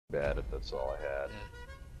bad if that's all I had. Yeah.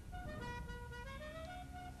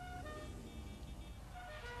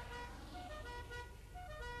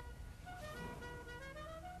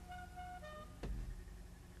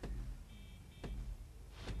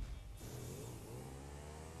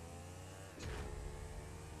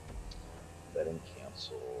 Betting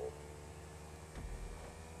canceled.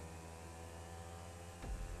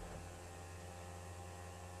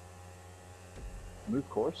 Smooth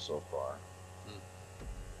course so far. Mm.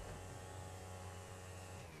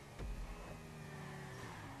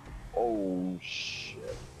 Oh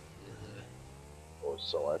shit. Or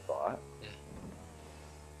so I thought. Yeah.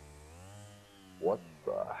 What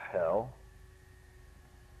the hell?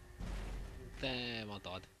 Damn, I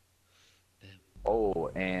died. Damn. Oh,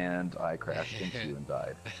 and I crashed into you and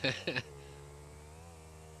died.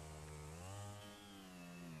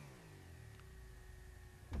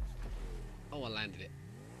 Oh, I landed it.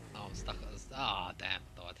 Oh, I'm stuck. Ah, damn,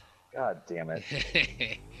 I God damn it.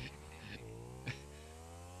 died.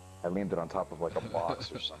 I landed on top of like a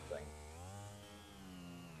box or something.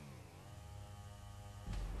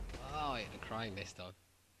 Oh, I hit the crane this time.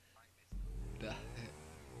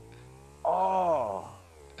 Oh!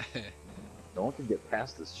 No one can get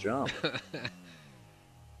past this jump.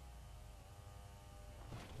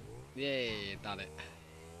 Yay, done it.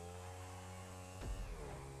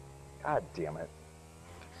 God damn it.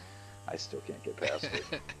 I still can't get past it.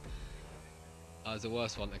 That was the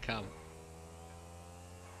worst one to come.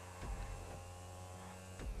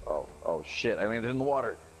 Oh shit, I landed in the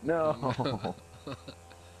water. No!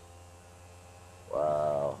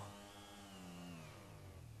 Wow.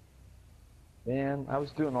 Man, I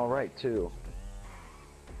was doing alright too.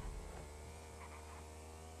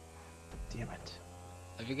 Damn it.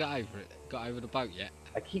 Have you got over it? Got over the boat yet?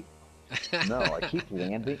 No, I keep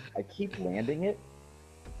landing it,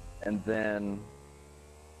 and then,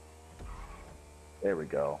 there we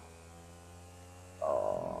go.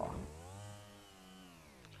 Oh.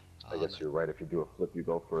 I guess No. you're right, if you do a flip, you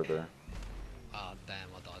go further. Oh, damn,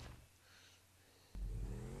 I died.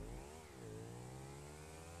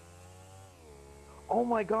 Oh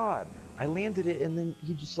my god! I landed it and then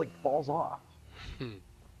he just like falls off.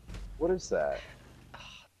 What is that? Oh,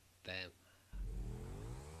 damn.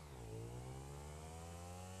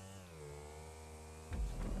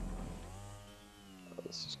 Oh,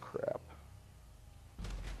 this is crap.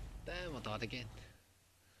 Damn, I died again.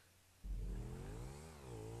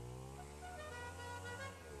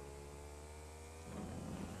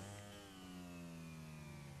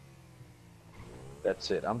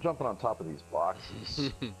 That's it. I'm jumping on top of these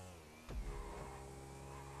boxes.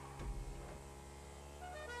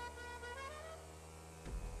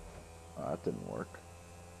 Oh, that didn't work.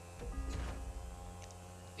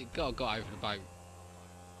 You got over the boat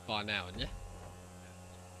by now, haven't you?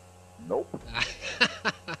 Nope.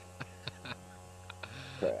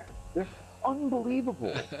 Okay. They're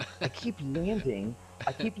unbelievable. I keep landing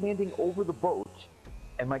over the boat,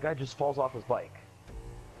 and my guy just falls off his bike.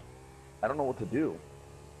 I don't know what to do.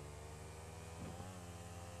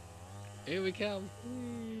 Here we come.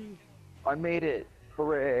 I made it.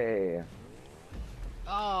 Hooray.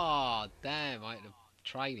 Oh, damn, I hit the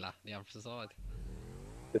trailer the other side.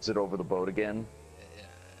 Is it over the boat again?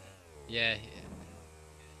 Yeah, yeah.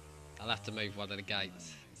 I'll have to move one of the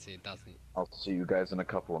gates. See, it doesn't. I'll see you guys in a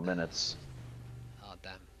couple of minutes. Oh,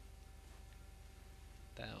 damn.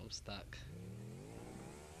 Damn, I'm stuck.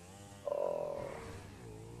 Oh.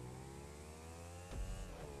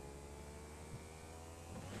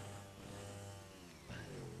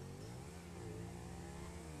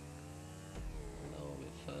 No, I'm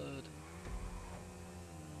in third.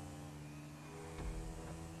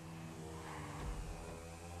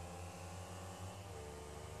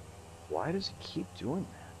 Why does he keep doing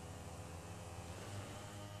that?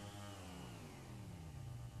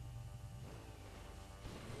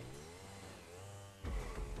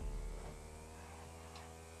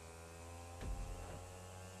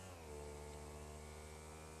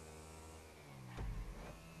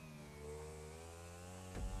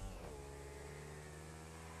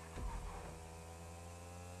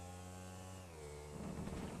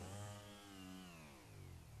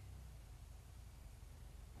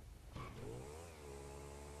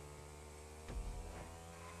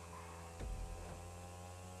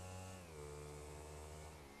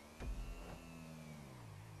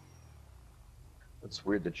 It's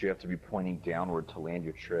weird that you have to be pointing downward to land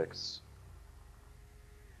your tricks.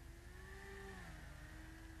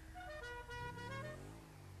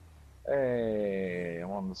 Hey,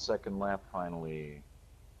 I'm on the second lap finally.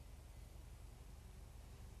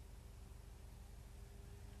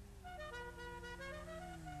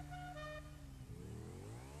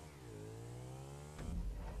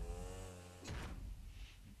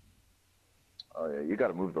 Oh yeah, you got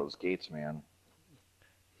to move those gates, man.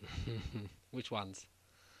 Which ones?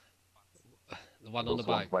 The one on the Those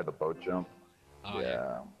ones boat. by the boat jump. Oh yeah.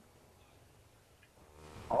 Yeah.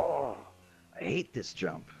 Oh, I hate this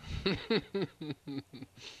jump.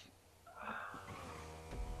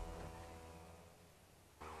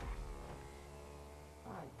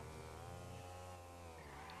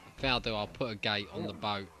 I think I'll put a gate on the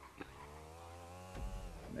boat.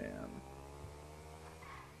 Man.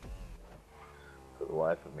 For the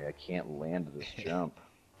life of me, I can't land this jump.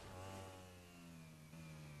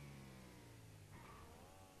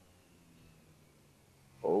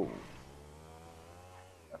 Oh.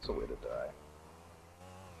 That's a way to die.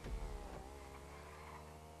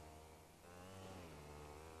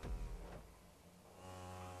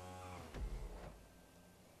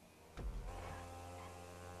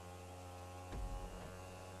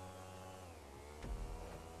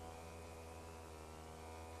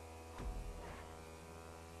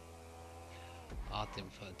 I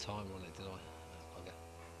didn't put a timer on it, did I? Okay.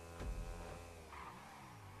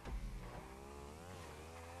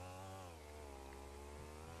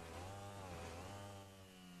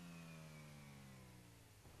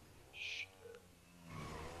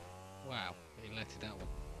 Wow, he let it that one.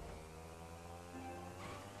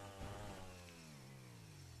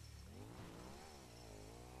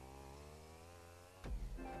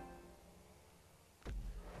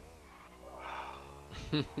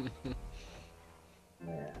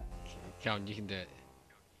 Man. Come on, you can do it.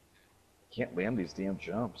 Can't land these damn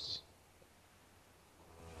jumps.